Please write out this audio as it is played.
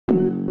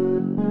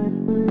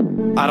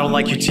I don't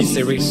like your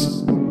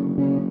T-Series.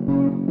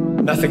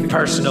 Nothing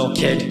personal,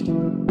 kid,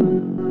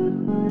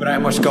 but I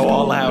must go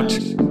all out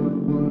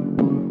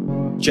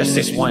just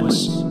this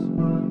once.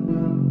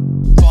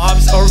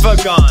 Bob's or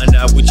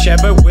Vagana,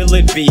 whichever will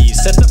it be.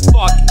 Set the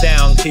fuck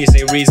down,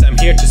 T-Series, I'm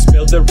here to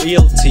spill the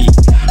real tea.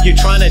 You're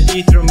trying to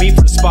dethrone me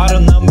from spot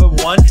on number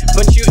one,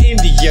 but you in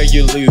the year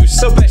you lose,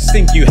 so best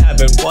think you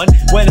haven't won.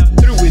 When I'm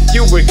through with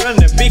you, we're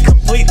gonna be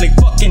completely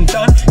fucking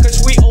done,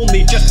 cause we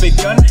only just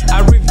begun.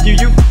 I review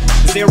you,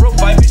 0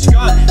 vibe is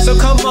gone. So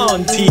come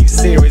on,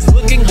 T-Series,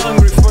 looking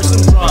hungry for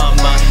some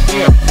drama.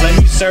 Here, let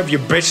me serve you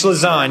bitch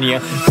lasagna.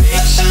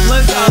 Bitch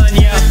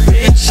lasagna,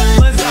 bitch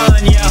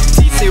lasagna.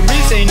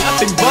 T-Series ain't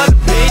nothing but a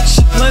bitch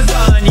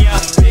lasagna.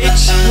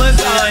 Bitch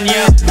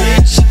lasagna,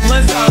 bitch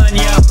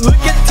lasagna. Look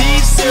at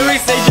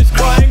T-Series, they just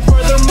crying for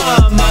their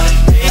mama.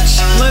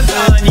 Bitch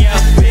lasagna,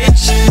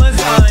 bitch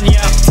lasagna.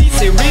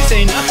 T-Series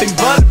ain't nothing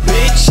but a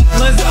bitch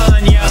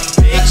lasagna.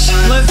 Bitch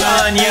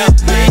lasagna,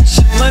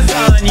 bitch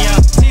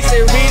lasagna.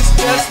 T-Series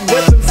just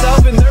with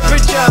himself in their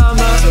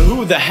pajamas. So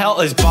who the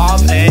hell is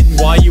Bob and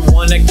why you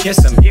wanna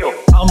kiss him? Ew.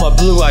 I'm a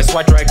blue-eyed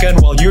white dragon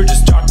while you're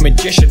just dark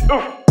magician.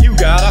 You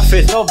got a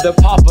fifth of the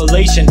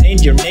population in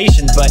your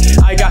nation, but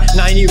I got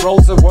 90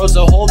 rolls of worlds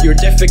to hold your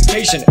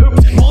defecation.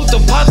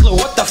 Multipatlo,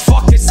 what the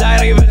fuck is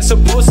that even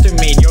supposed to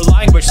mean? Your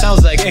language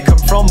sounds like it come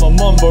from a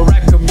mumble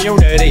rap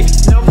community.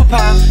 No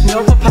papa,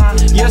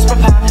 yes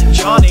papa,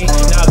 Johnny.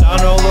 Now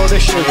download the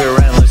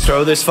sugar and let's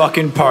throw this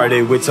fucking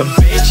party with some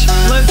bitch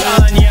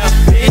lasagna,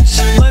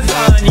 bitch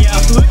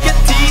lasagna. Look at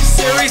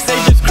T-Series, they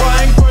just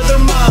crying for their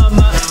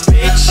mama.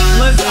 Bitch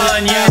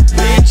lasagna,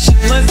 bitch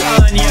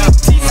lasagna.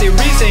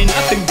 T-Series ain't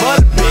nothing but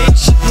a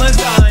bitch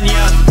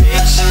lasagna.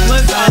 Bitch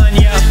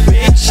lasagna,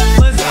 bitch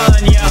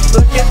lasagna.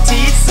 Look at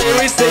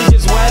T-Series, they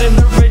just wet in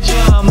their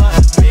pajama.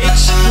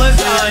 Bitch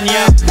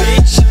lasagna,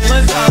 bitch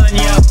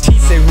lasagna.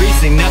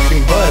 T-Series ain't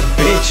nothing but a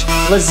bitch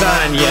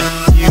lasagna.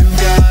 You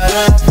got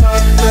a